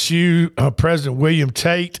 And LSU President William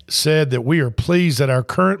Tate said that we are pleased that our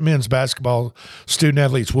current men's basketball student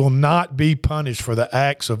athletes will not be punished for the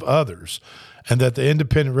acts of others, and that the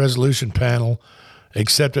independent resolution panel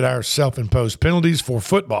accepted our self-imposed penalties for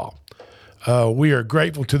football. We are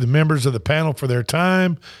grateful to the members of the panel for their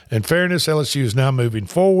time and fairness. LSU is now moving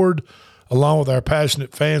forward, along with our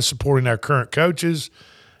passionate fans supporting our current coaches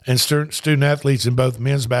and student athletes in both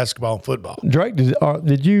men's basketball and football. Drake, are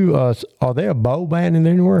they a bowl ban in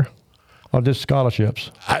anywhere? Or just scholarships?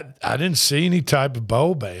 I didn't see any type of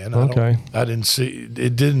bowl ban. Okay. I didn't see –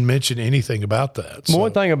 it didn't mention anything about that. So.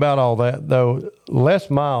 One thing about all that, though, Les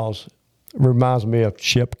Miles reminds me of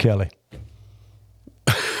Chip Kelly.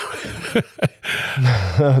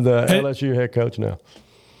 The LSU head coach now.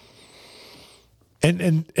 And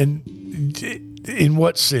in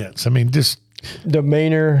what sense? I mean, just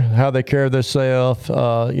demeanor, how they carry themselves.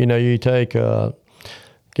 You take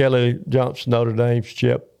Kelly jumps Notre Dame's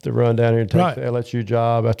ship to run down here and take the LSU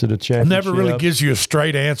job after the championship. Never really gives you a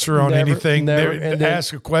straight answer on anything. Never,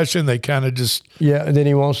 ask a question, they kind of just and then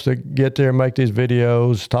he wants to get there and make these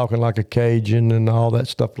videos talking like a Cajun and all that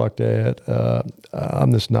stuff like that.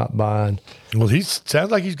 I'm just not buying. Well,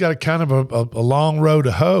 sounds like he's got a kind of a long road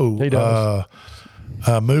to hoe. He does.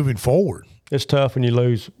 Moving forward. It's tough when you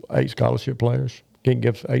lose 8 scholarship players. Can't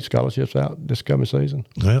give 8 scholarships out this coming season.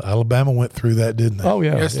 Well, Alabama went through that, didn't they? Oh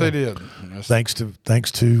yeah, yes they did. Yes. Thanks to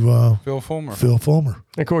Phil Fulmer. Phil Fulmer.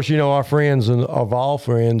 Of course, our friends and of all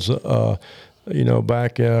friends,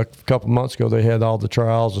 back a couple months ago, they had all the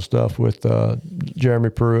trials and stuff with Jeremy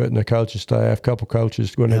Pruitt and the coaching staff. A couple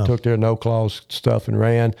coaches when they took their no clause stuff and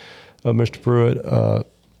ran. Mr. Pruitt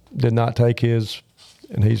did not take his,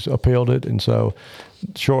 and he's appealed it, and so.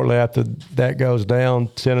 Shortly after that goes down,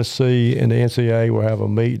 Tennessee and the NCAA will have a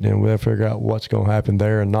meeting, and we'll figure out what's going to happen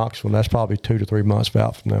there in Knoxville. And that's probably 2 to 3 months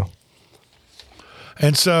out from now.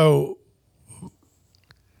 And so,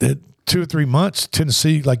 2 or 3 months,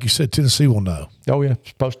 Tennessee, like you said, Tennessee will know. Oh yeah, it's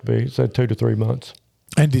supposed to be. It said 2 to 3 months.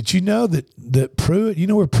 And did you know that Pruitt? You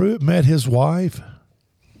know where Pruitt met his wife?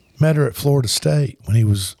 Met her at Florida State when he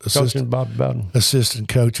was assistant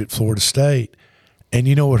coach at Florida State. And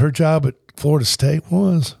you know what her job at Florida State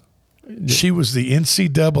was? She was the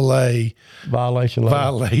NCAA violation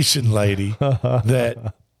lady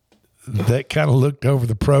that kind of looked over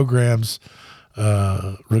the programs,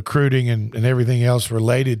 recruiting and everything else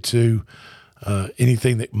related to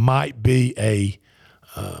anything that might be a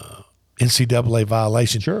NCAA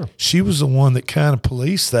violation. Sure. She was the one that kind of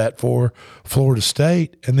policed that for Florida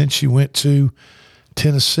State, and then she went to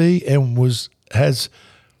Tennessee and has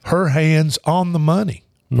her hands on the money,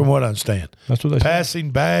 from what I understand. That's what they passing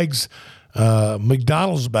bags,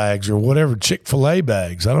 McDonald's bags or whatever, Chick-fil-A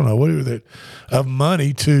bags. I don't know what of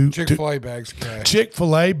money to Chick-fil-A bags cash.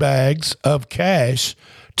 Chick-fil-A bags of cash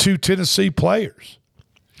to Tennessee players,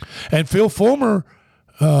 and Phil Fulmer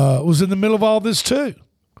was in the middle of all this too.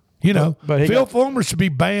 But Phil Fulmer should be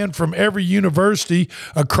banned from every university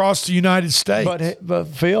across the United States. But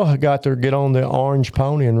Phil got to get on the orange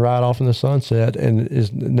pony and ride off in the sunset, and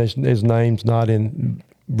his name's not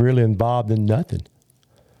really involved in nothing.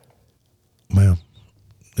 Well,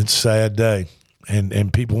 it's a sad day,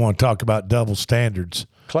 and people want to talk about double standards.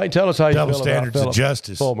 Clay, tell us how you double feel standards about of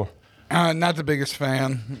justice. Fulmer. Not the biggest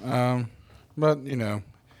fan, but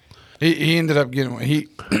He ended up getting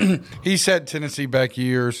he set Tennessee back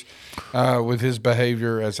years with his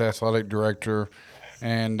behavior as athletic director,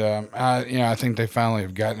 and I think they finally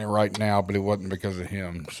have gotten it right now, but it wasn't because of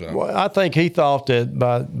him. So well, I think he thought that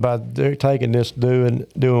by taking this doing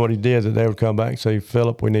what he did, that they would come back and say,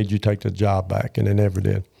 Philip, we need you to take the job back, and they never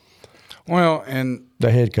did. Well, and the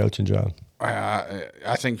head coaching job.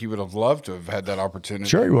 I think he would have loved to have had that opportunity.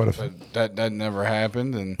 Sure, he would have. But that never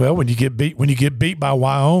happened. And well, when you get beat by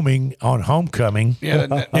Wyoming on homecoming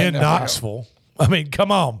in Knoxville, I mean, come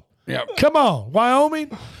on,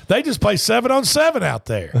 Wyoming. They just play 7-on-7 out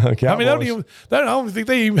there. I mean, I don't think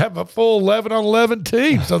they even have a full 11-on-11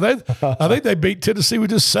 team. So I think they beat Tennessee with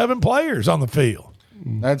just 7 players on the field.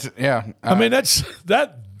 I mean,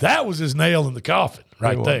 that was his nail in the coffin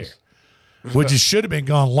right there. Which it should have been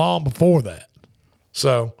gone long before that.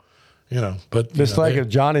 So, but just like if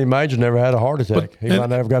Johnny Major never had a heart attack, he might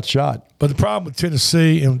never got shot. But the problem with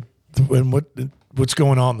Tennessee and what's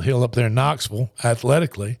going on the hill up there in Knoxville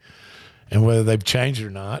athletically, and whether they've changed or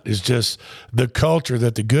not, is just the culture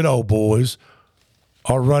that the good old boys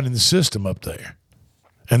are running the system up there,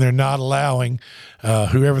 and they're not allowing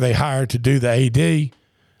whoever they hire to do the AD,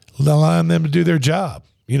 allowing them to do their job.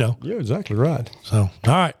 You're exactly right. So, all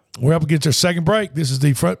right. We're up against our second break. This is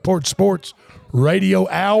the Front Porch Sports Radio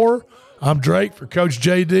Hour. I'm Drake for Coach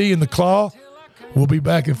JD and the Claw. We'll be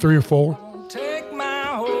back in 3 or 4. Take my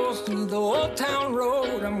horse through the old town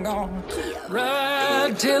road. I'm gonna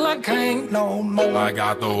ride till I can't no more. I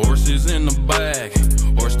got the horses in the back.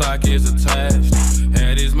 Horse stock is attached.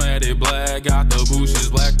 Head is matted black. Got the bushes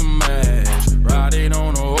black to match. Riding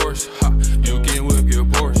on a horse. You can whip your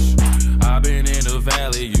Porsche. I've been in the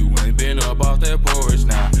valley. You ain't been up off that porch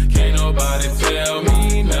now. Can't nobody tell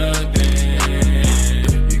me nothing.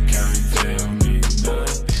 You can't tell me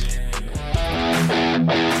nothing.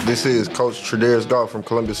 This is Coach Tredaris Goff from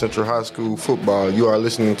Columbia Central High School football. You are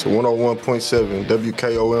listening to 101.7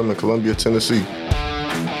 WKOM in Columbia, Tennessee.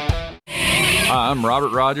 Hi, I'm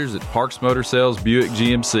Robert Rogers at Parks Motor Sales Buick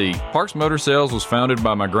GMC. Parks Motor Sales was founded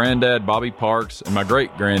by my granddad, Bobby Parks, and my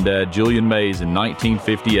great-granddad, Julian Mays, in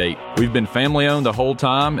 1958. We've been family-owned the whole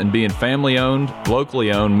time, and being family-owned,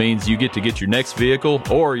 locally owned, means you get to get your next vehicle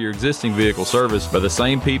or your existing vehicle serviced by the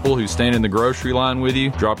same people who stand in the grocery line with you,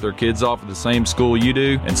 drop their kids off at the same school you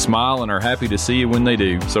do, and smile and are happy to see you when they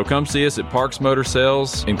do. So come see us at Parks Motor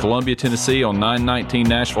Sales in Columbia, Tennessee on 919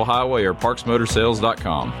 Nashville Highway or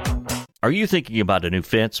parksmotorsales.com. Are you thinking about a new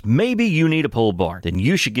fence? Maybe you need a pole barn. Then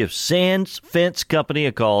you should give Sands Fence Company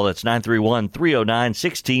a call. That's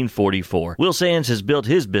 931-309-1644. Will Sands has built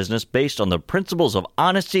his business based on the principles of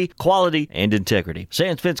honesty, quality, and integrity.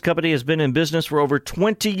 Sands Fence Company has been in business for over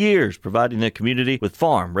 20 years, providing the community with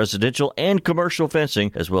farm, residential, and commercial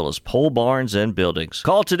fencing, as well as pole barns and buildings.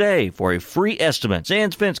 Call today for a free estimate.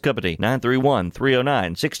 Sands Fence Company,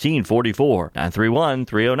 931-309-1644.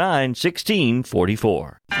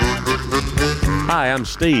 931-309-1644. Hi, I'm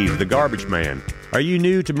Steve, the Garbage Man. Are you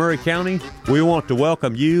new to Maury County? We want to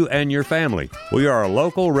welcome you and your family. We are a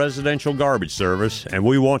local residential garbage service, and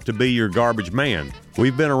we want to be your garbage man.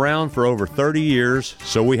 We've been around for over 30 years,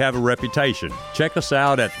 so we have a reputation. Check us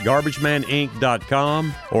out at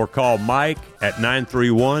garbagemaninc.com or call Mike at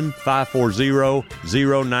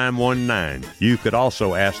 931-540-0919. You could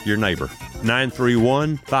also ask your neighbor.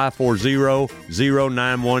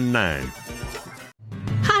 931-540-0919.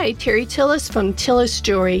 Hi, Terry Tillis from Tillis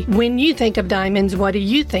Jewelry. When you think of diamonds, what do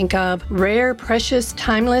you think of? Rare, precious,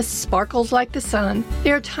 timeless, sparkles like the sun.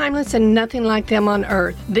 They're timeless and nothing like them on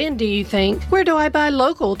earth. Then do you think, where do I buy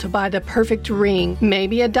local to buy the perfect ring?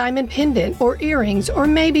 Maybe a diamond pendant or earrings, or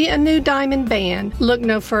maybe a new diamond band. Look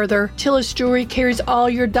no further. Tillis Jewelry carries all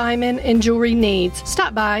your diamond and jewelry needs.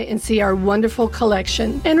 Stop by and see our wonderful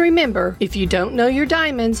collection. And remember, if you don't know your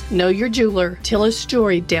diamonds, know your jeweler. Tillis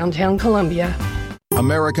Jewelry, downtown Columbia.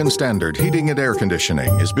 American Standard Heating and Air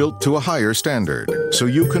Conditioning is built to a higher standard, so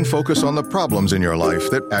you can focus on the problems in your life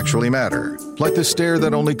that actually matter, like the stair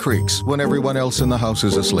that only creaks when everyone else in the house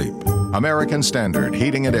is asleep. American Standard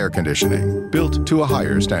Heating and Air Conditioning, built to a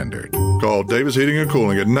higher standard. Call Davis Heating and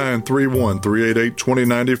Cooling at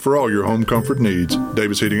 931-388-2090 for all your home comfort needs.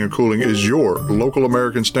 Davis Heating and Cooling is your local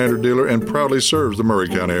American Standard dealer and proudly serves the Maury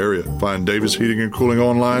County area. Find Davis Heating and Cooling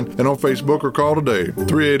online and on Facebook or call today,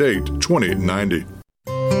 388-2090.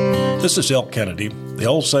 This is Elk Kennedy. The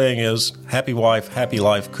old saying is, happy wife, happy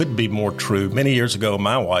life could be more true. Many years ago,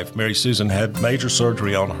 my wife, Mary Susan, had major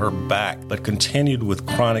surgery on her back, but continued with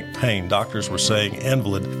chronic pain. Doctors were saying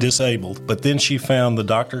invalid, disabled, but then she found the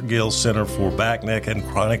Dr. Gill Center for Back, Neck, and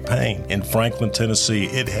Chronic Pain in Franklin, Tennessee.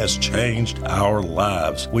 It has changed our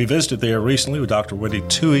lives. We visited there recently with Dr. Wendy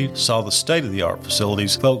Toohey, saw the state-of-the-art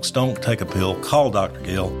facilities. Folks, don't take a pill. Call Dr.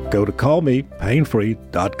 Gill. Go to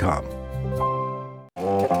callmepainfree.com.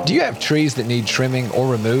 Do you have trees that need trimming or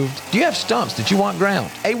removed? Do you have stumps that you want ground?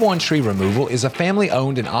 A1 Tree Removal is a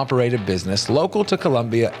family-owned and operated business local to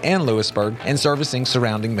Columbia and Lewisburg and servicing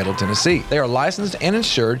surrounding Middle Tennessee. They are licensed and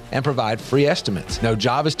insured and provide free estimates. No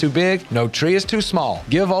job is too big, no tree is too small.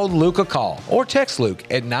 Give old Luke a call or text Luke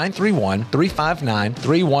at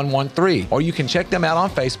 931-359-3113, or you can check them out on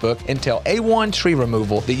Facebook and tell A1 Tree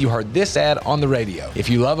Removal that you heard this ad on the radio. If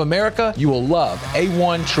you love America, you will love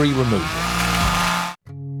A1 Tree Removal.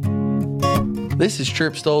 This is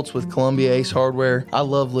Trip Stoltz with Columbia Ace Hardware. I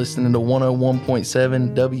love listening to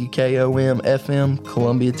 101.7 WKOM FM,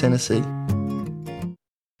 Columbia, Tennessee.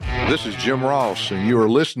 This is Jim Ross, and you are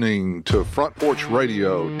listening to Front Porch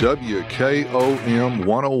Radio, WKOM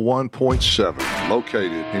 101.7,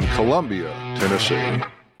 located in Columbia, Tennessee.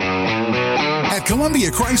 At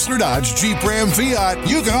Columbia Chrysler Dodge Jeep Ram Fiat,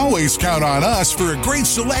 you can always count on us for a great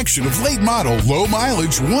selection of late model, low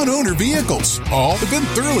mileage, one owner vehicles. All have been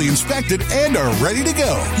thoroughly inspected and are ready to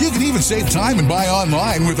go. You can even save time and buy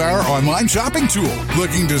online with our online shopping tool.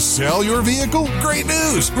 Looking to sell your vehicle? Great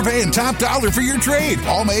news! We're paying top dollar for your trade.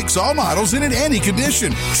 All makes, all models, and in any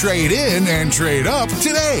condition. Trade in and trade up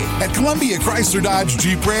today. At Columbia Chrysler Dodge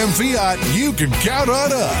Jeep Ram Fiat, you can count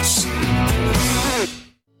on us.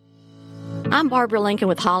 I'm Barbara Lincoln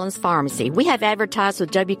with Hollins Pharmacy. We have advertised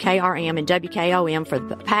with WKRM and WKOM for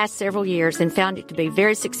the past several years and found it to be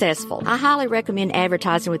very successful. I highly recommend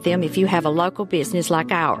advertising with them if you have a local business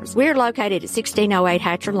like ours. We're located at 1608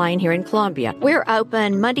 Hatcher Lane here in Columbia. We're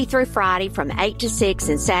open Monday through Friday from 8 to 6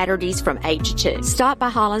 and Saturdays from 8 to 2. Stop by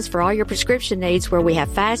Hollins for all your prescription needs where we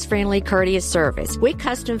have fast, friendly, courteous service. We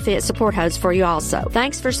custom fit support hose for you also.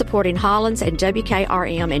 Thanks for supporting Hollins and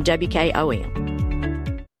WKRM and WKOM.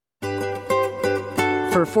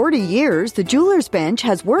 For 40 years, the Jewelers Bench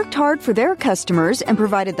has worked hard for their customers and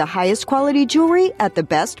provided the highest quality jewelry at the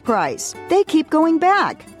best price. They keep going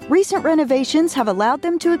back. Recent renovations have allowed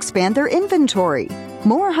them to expand their inventory.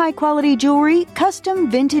 More high-quality jewelry,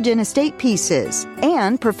 custom vintage and estate pieces,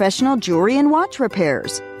 and professional jewelry and watch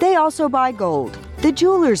repairs. They also buy gold. The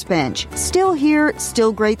Jeweler's Bench. Still here,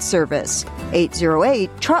 still great service. 808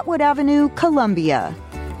 Trotwood Avenue, Columbia.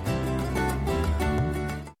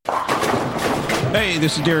 Hey,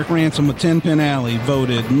 this is Derek Ransom with 10 Pin Alley,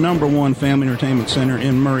 voted #1 family entertainment center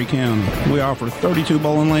in Murray County. We offer 32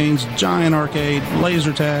 bowling lanes, giant arcade,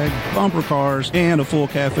 laser tag, bumper cars, and a full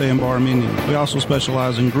cafe and bar menu. We also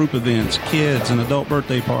specialize in group events, kids and adult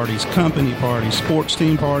birthday parties, company parties, sports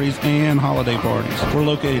team parties, and holiday parties. We're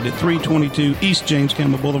located at 322 East James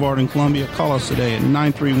Campbell Boulevard in Columbia. Call us today at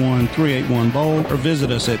 931-381-BOWL or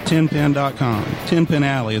visit us at 10pin.com. 10 Pin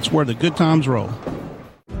Alley, it's where the good times roll.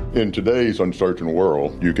 In today's uncertain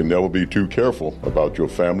world, you can never be too careful about your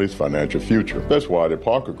family's financial future. That's why the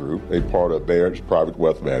Parker Group, a part of Baird's Private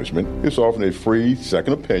Wealth Management, is offering a free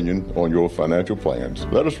second opinion on your financial plans.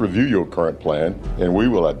 Let us review your current plan, and we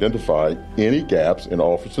will identify any gaps and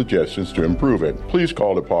offer suggestions to improve it. Please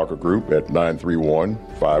call the Parker Group at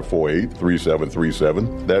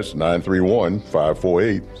 931-548-3737. That's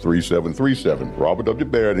 931-548-3737. Robert W.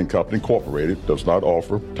 Baird and Company Incorporated does not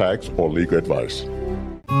offer tax or legal advice.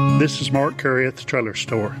 This is Mark Curry at the Trailer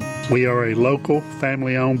Store. We are a local,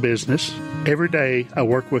 family-owned business. Every day, I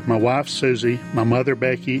work with my wife, Susie, my mother,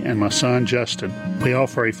 Becky, and my son, Justin. We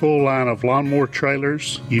offer a full line of lawnmower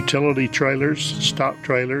trailers, utility trailers, stock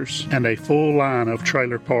trailers, and a full line of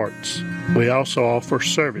trailer parts. We also offer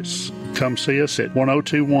service. Come see us at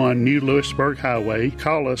 1021 New Lewisburg Highway.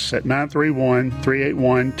 Call us at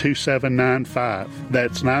 931-381-2795.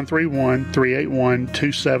 That's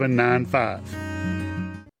 931-381-2795.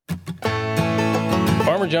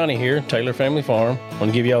 Farmer Johnny here, Taylor Family Farm. I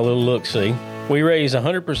want to give y'all a little look-see. We raise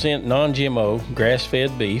 100% non-GMO,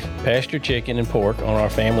 grass-fed beef, pasture chicken, and pork on our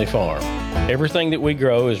family farm. Everything that we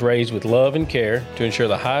grow is raised with love and care to ensure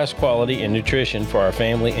the highest quality and nutrition for our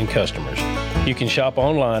family and customers. You can shop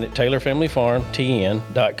online at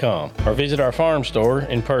TaylorFamilyFarmTN.com or visit our farm store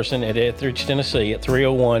in person at Etheridge, Tennessee at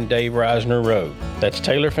 301 Dave Reisner Road. That's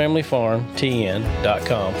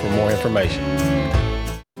TaylorFamilyFarmTN.com for more information.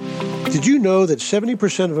 Did you know that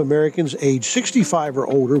 70% of Americans age 65 or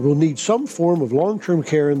older will need some form of long-term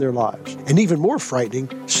care in their lives? And even more frightening,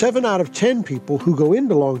 7 out of 10 people who go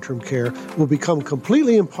into long-term care will become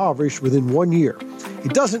completely impoverished within 1 year.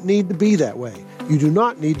 It doesn't need to be that way. You do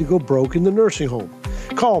not need to go broke in the nursing home.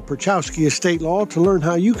 Call Perchowski Estate Law to learn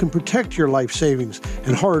how you can protect your life savings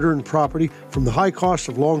and hard-earned property from the high cost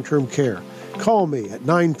of long-term care. Call me at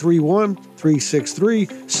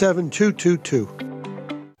 931-363-7222.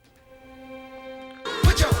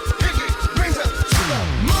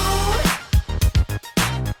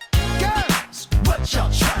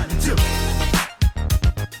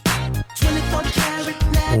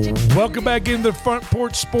 Welcome back into the Front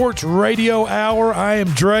Porch Sports Radio Hour. I am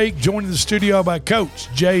Drake, joined in the studio by Coach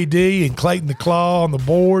JD and Clayton the Claw on the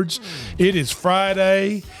boards. It is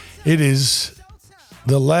Friday. It is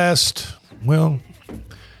the last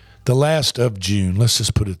of June. Let's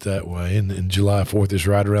just put it that way. And July 4th is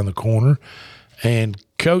right around the corner. And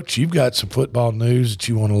Coach, you've got some football news that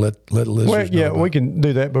you want to let listeners know about. We can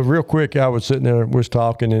do that. But real quick, I was sitting there, we was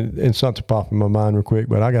talking, and something popped in my mind real quick.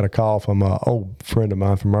 But I got a call from an old friend of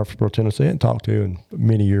mine from Murfreesboro, Tennessee, I hadn't talked to in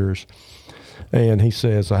many years. And he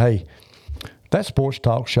says, hey, that sports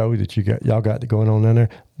talk show that y'all got going on down there,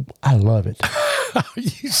 I love it. Are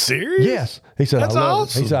you serious? Yes. He said, that's I love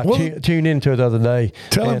awesome. it. He said, I tuned into it the other day.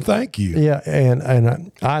 Tell him thank you. Yeah, and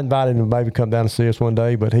I invited him to maybe come down and see us one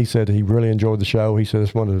day, but he said he really enjoyed the show. He said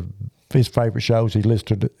it's one of his favorite shows. He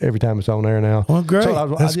listens to it every time it's on air now. Well, great. So I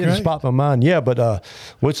didn't spot my mind. Yeah, but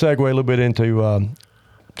we'll segue a little bit into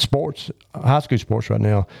sports, high school sports right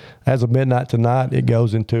now. As of midnight tonight, it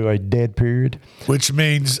goes into a dead period. Which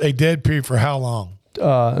means a dead period for how long?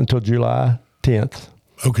 Until July 10th.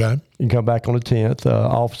 Okay. You can come back on the 10th.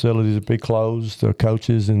 All facilities will be closed. The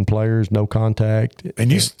coaches and players, no contact.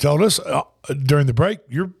 And you told us during the break,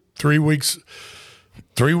 you're 3 weeks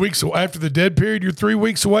after the dead period, you're 3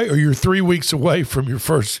 weeks away, or you're 3 weeks away from your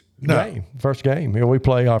first game. First game. We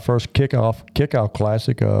play our first kickoff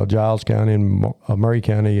classic, Giles County and Murray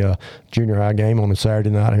County junior high game on a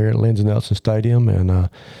Saturday night here at Lindsey Nelson Stadium. And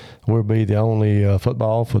we'll be the only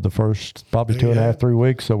football for the first probably 2.5, 3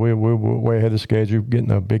 weeks. So we're way ahead of schedule,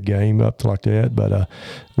 getting a big game up like that. But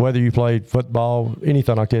whether you played football,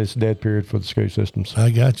 anything like that, it's a dead period for the school systems.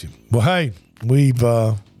 I got you. Well, hey, we've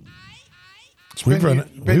been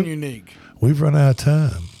unique. We've run out of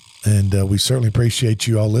time, and we certainly appreciate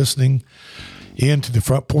you all listening into the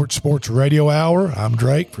Front Porch Sports Radio Hour. I'm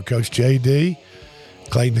Drake for Coach JD.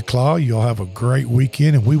 Clayton the Claw, you all have a great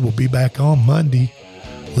weekend, and we will be back on Monday,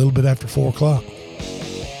 a little bit after 4 o'clock.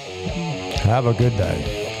 Have a good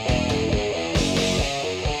day.